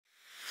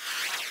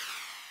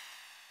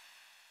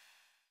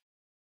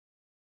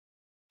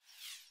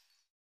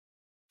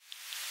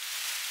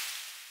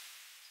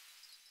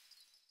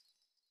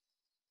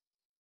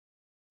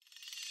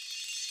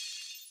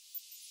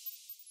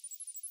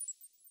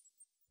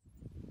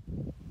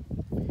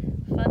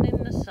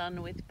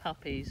sun with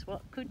puppies.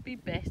 What could be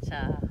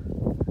better?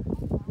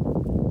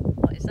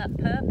 What is that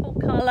purple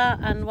colour,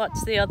 and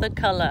what's the other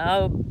colour?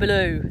 Oh,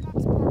 blue.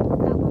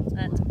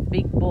 That's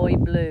big boy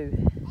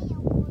blue.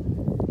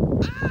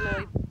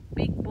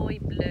 Big boy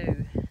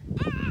blue.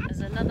 There's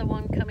another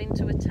one coming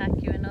to attack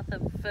you, another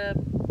fur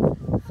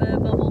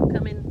bubble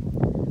coming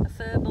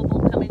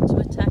to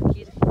attack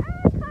you.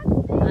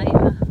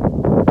 Ava.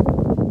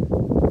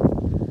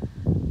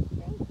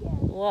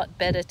 What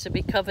better to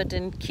be covered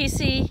in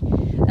puppy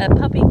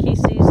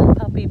kisses and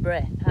puppy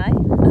breath, hey?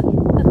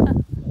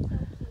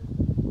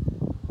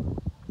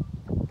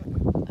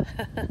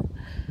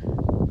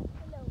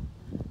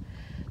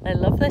 They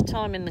love their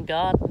time in the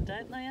garden,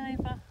 don't they,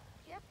 Ava?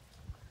 Yep.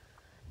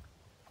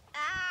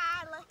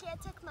 Ah, lucky I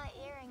took my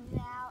earrings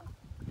out.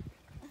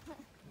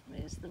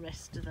 There's the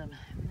rest of them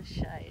in the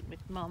shade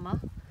with Mama.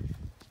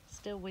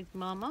 Still with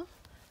Mama.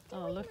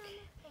 Oh, look.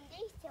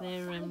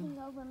 They're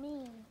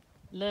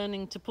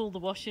learning to pull the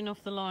washing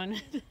off the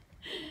line.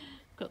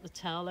 Got the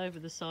towel over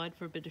the side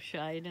for a bit of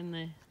shade, and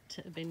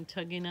they've been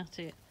tugging at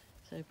it.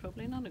 So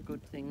probably not a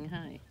good thing,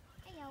 hey?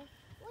 Hello.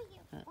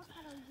 What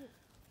are you?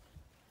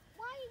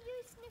 Why are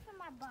you sniffing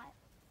my butt?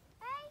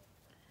 Hey?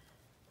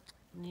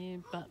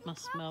 Your butt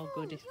must smell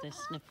good if they're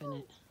sniffing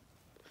it.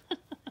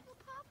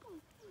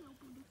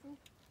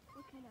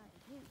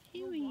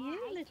 Here are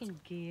you, little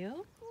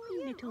girl.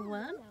 Little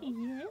one.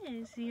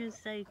 Yes, you're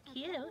so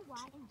cute.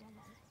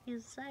 You're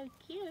so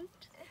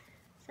cute.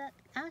 Is that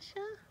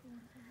Asher?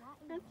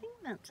 I think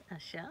that's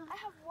Asher. I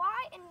have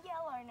white and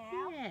yellow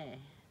now. Yeah.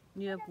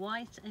 You have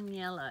white and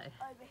yellow.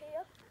 Over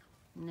here.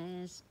 And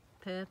there's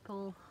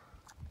purple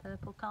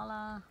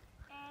colour.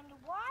 And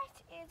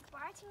white is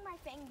biting my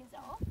fingers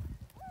off.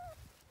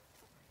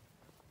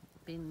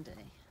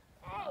 Bindi.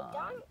 Hey, Oh,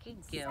 don't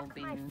good girl, suck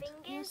my Bind.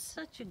 fingers. You're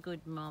such a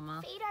good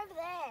mama. Feet over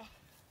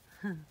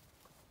there.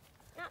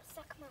 Not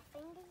suck my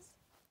fingers.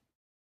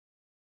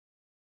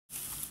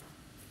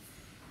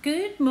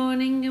 Good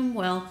morning and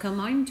welcome.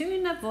 I'm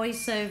doing a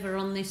voiceover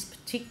on this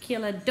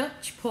particular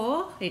Dutch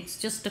paw. It's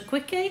just a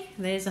quickie.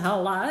 There's a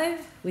hello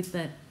with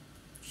the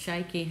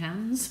shaky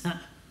hands,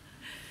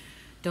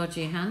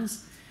 dodgy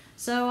hands.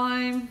 So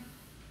I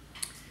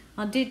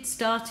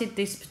started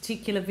this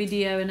particular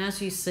video, and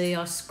as you see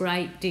I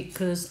scraped it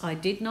because I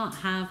did not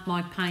have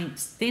my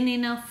paints thin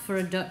enough for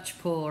a Dutch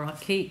paw. I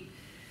keep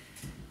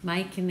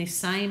making this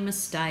same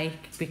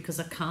mistake because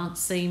I can't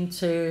seem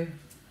to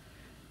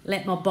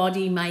let my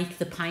body make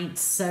the paint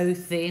so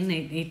thin.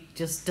 It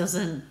just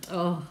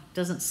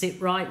doesn't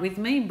sit right with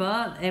me,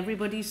 but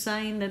everybody's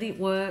saying that it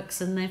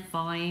works and they're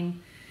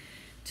fine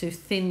to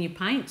thin your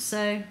paint,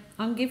 so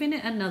I'm giving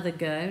it another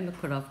go.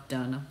 Look what I've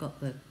done. I've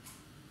got the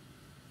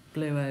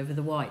blue over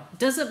the white.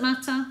 Doesn't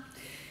matter.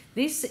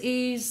 This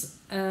is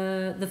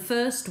the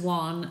first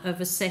one of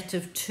a set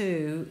of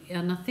two,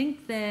 and I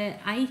think they're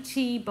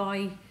 80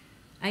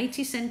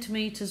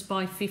 centimetres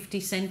by 50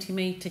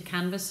 centimetre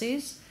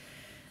canvases.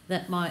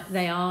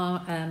 They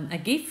are a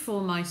gift for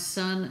my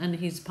son and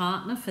his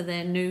partner for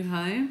their new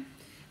home,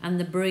 and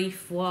the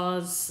brief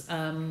was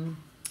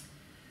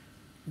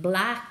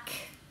black,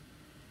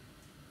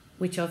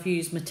 which I've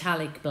used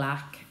metallic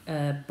black,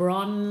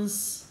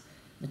 bronze,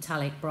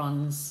 metallic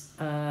bronze,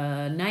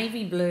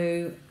 navy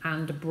blue,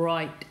 and a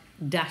bright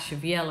dash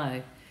of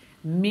yellow.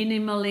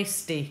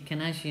 Minimalistic,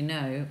 and as you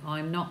know,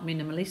 I'm not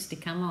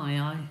minimalistic, am I?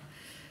 I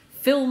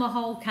fill my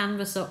whole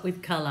canvas up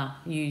with colour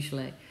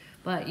usually.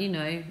 But, you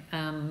know,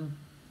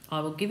 I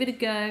will give it a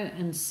go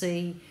and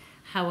see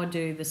how I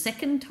do the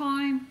second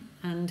time,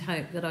 and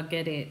hope that I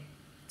get it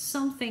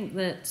something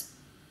that's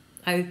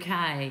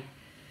okay.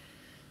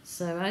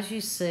 So as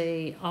you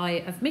see,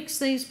 I have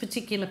mixed these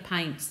particular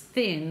paints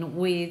thin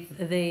with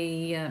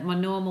my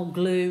normal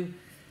glue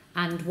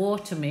and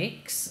water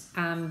mix,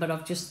 but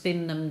I've just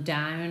thinned them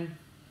down,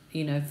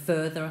 you know,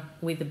 further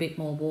with a bit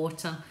more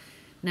water.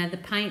 Now the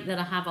paint that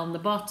I have on the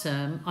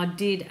bottom, I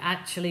did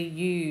actually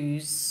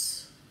use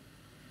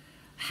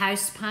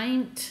house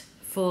paint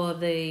for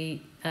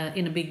the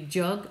in a big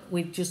jug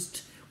with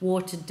just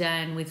watered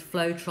down with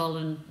Floetrol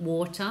and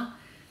water.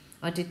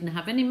 I didn't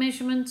have any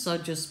measurements, I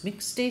just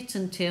mixed it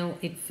until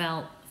it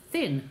felt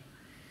thin.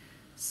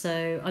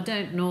 So I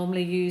don't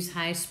normally use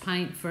house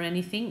paint for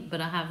anything, but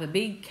I have a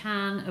big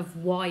can of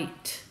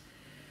white,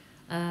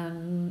 I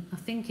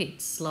think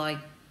it's like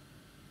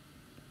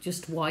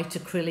just white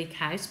acrylic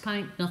house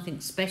paint, nothing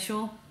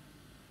special.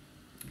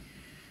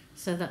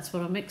 So that's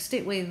what I mixed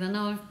it with, and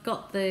I've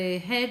got the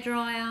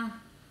hairdryer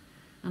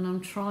and I'm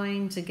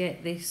trying to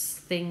get this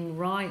thing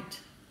right.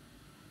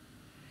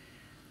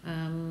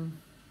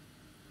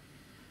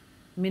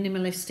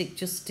 Minimalistic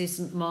just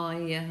isn't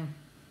my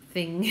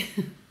thing.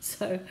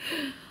 So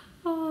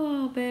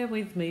bear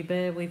with me,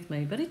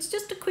 but it's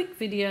just a quick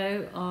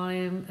video. I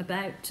am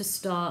about to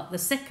start the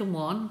second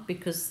one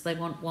because they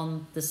want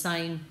one the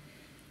same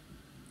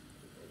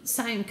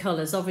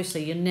colours.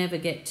 Obviously you never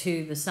get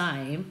two the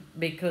same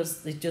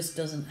because it just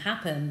doesn't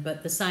happen,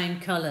 but the same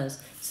colours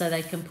so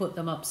they can put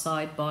them up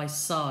side by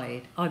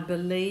side. I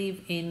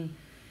believe in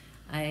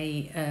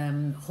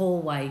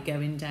hallway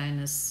going down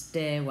a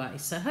stairway.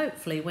 So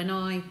hopefully when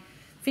I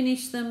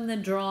finish them, they're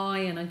dry,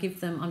 and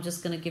I'm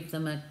just going to give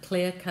them a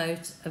clear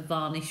coat of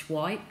varnish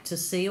white to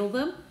seal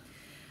them.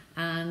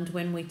 And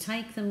when we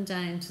take them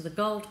down to the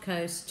Gold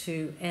Coast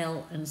to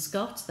Elle and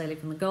Scott, they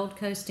live on the Gold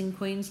Coast in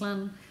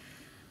Queensland,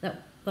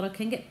 that I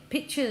can get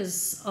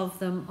pictures of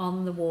them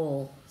on the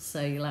wall,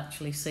 so you'll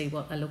actually see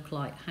what they look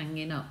like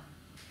hanging up.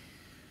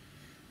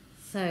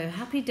 So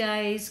happy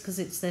days, because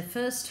it's their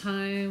first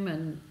home,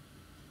 and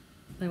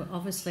they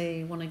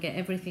obviously want to get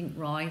everything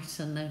right,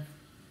 and they've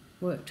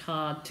worked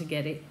hard to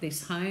get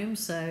this home.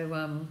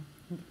 So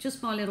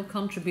just my little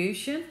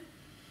contribution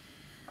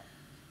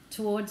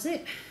towards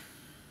it.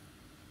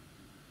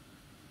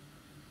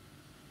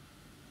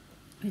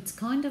 It's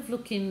kind of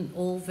looking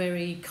all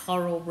very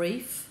coral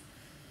reef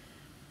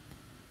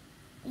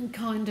and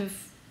kind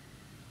of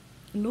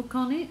look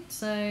on it,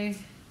 so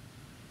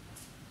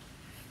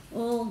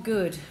all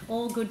good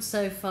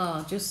so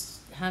far. Just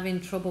having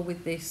trouble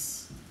with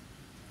this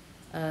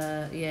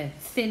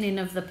thinning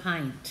of the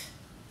paint,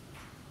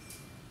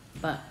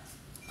 but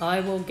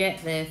I will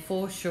get there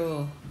for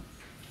sure.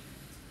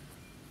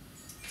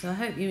 So I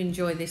hope you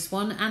enjoy this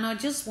one, and I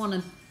just want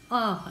to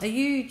a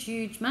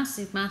huge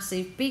massive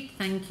big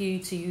thank you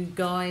to you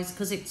guys,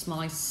 because it's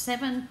my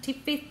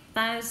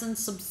 75,000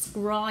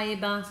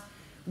 subscriber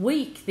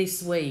week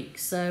this week,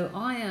 so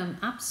I am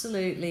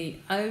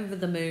absolutely over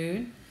the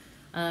moon.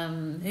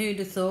 Who'd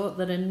have thought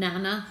that a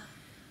nana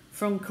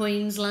from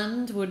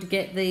Queensland would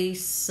get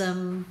these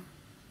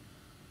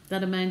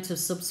that amount of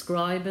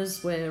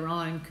subscribers, where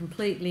I'm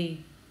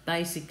completely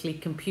basically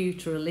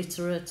computer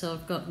illiterate.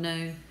 I've got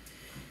no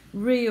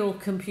real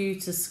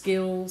computer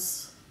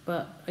skills,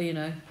 but you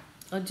know,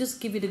 I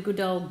just give it a good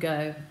old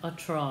go. I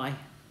try.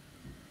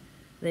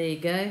 There you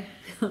go.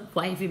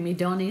 Waving me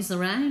Donnies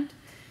around,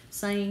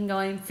 saying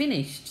I'm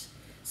finished.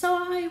 So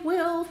I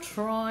will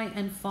try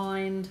and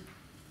find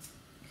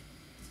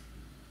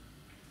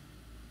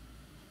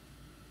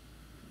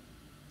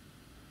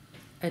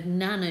a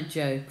nana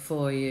joke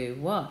for you.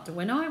 What?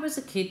 When I was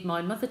a kid,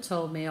 my mother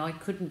told me I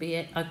could be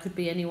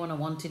anyone I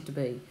wanted to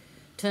be.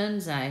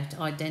 Turns out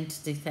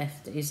identity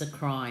theft is a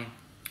crime.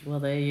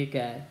 Well, there you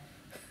go.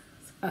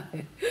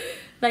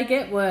 They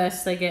get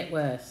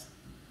worse.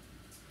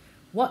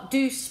 What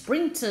do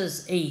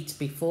sprinters eat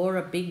before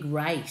a big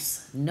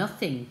race?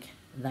 Nothing.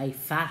 They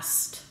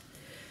fast.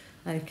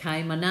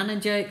 Okay, my nana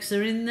jokes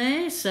are in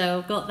there, so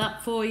I've got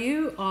that for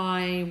you.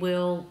 I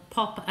will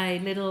pop a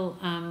little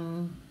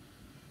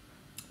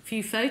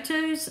few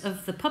photos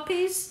of the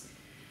puppies,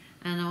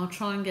 and I'll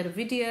try and get a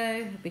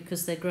video,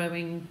 because they're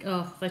growing,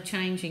 they're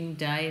changing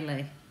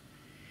daily.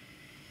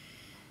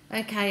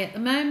 Okay, at the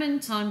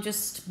moment I'm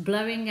just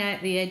blowing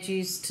out the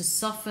edges to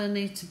soften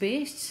it a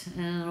bit,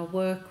 and I'll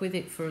work with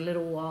it for a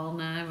little while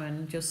now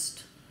and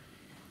just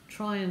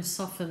try and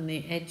soften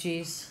the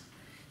edges.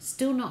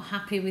 Still not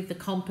happy with the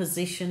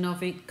composition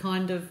of it,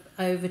 kind of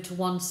over to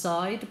one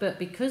side, but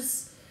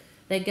because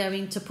they're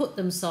going to put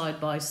them side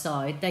by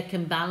side, they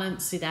can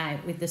balance it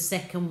out with the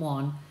second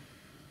one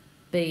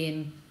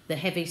being the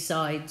heavy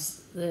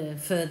sides the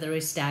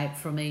furthest out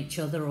from each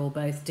other, or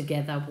both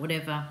together,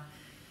 whatever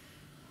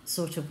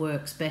sort of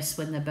works best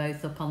when they're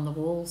both up on the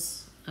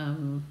walls.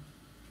 So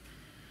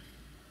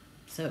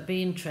it'd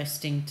be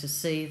interesting to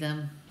see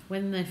them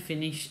when they're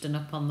finished and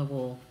up on the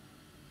wall.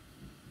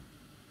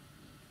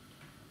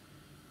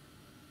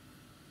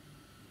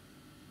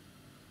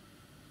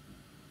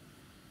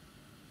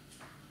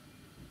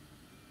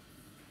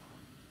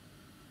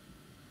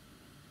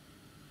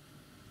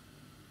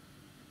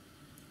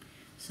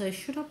 So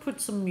should I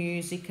put some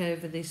music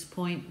over this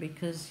point,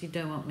 because you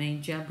don't want me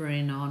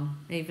jabbering on,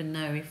 even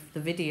though if the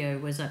video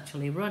was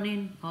actually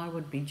running, I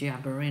would be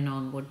jabbering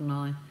on, wouldn't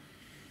I?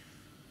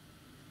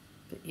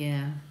 But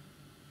yeah,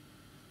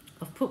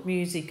 I've put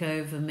music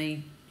over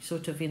me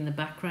sort of in the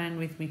background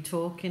with me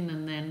talking,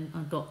 and then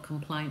I got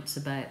complaints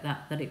about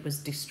that it was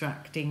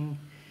distracting.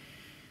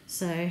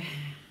 So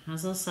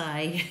as I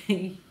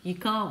say, you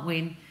can't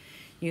win.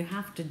 You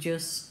have to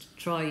just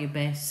try your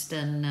best,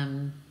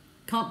 and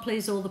can't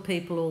please all the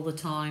people all the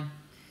time.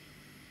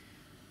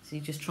 So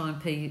you just try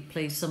and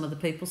please some of the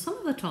people some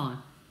of the time.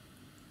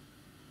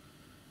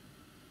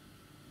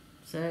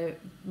 So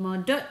my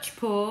Dutch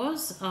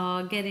paws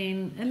are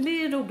getting a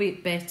little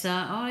bit better.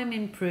 I'm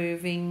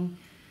improving,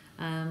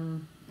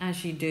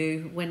 as you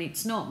do when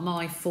it's not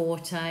my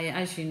forte.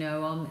 As you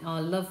know, I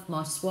love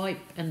my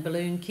swipe and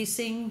balloon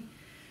kissing,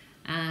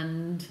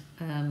 and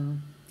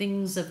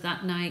things of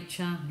that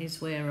nature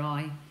is where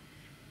I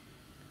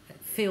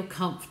feel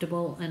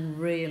comfortable and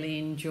really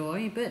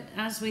enjoy. But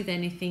as with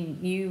anything,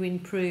 you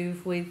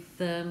improve with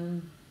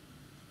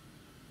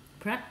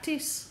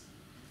practice.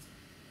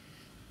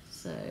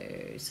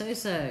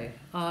 So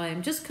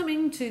I'm just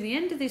coming to the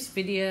end of this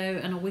video,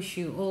 and I wish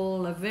you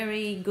all a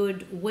very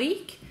good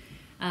week.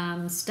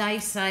 Stay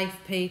safe,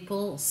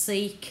 people.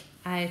 Seek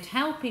out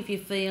help if you're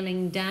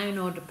feeling down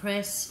or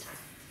depressed,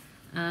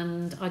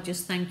 and I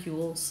just thank you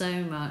all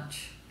so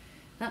much.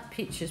 That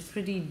picture's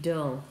pretty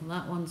dull.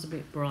 That one's a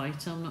bit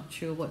bright. I'm not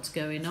sure what's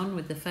going on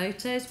with the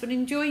photos, but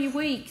enjoy your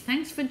week.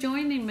 Thanks for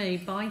joining me.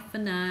 Bye for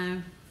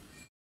now.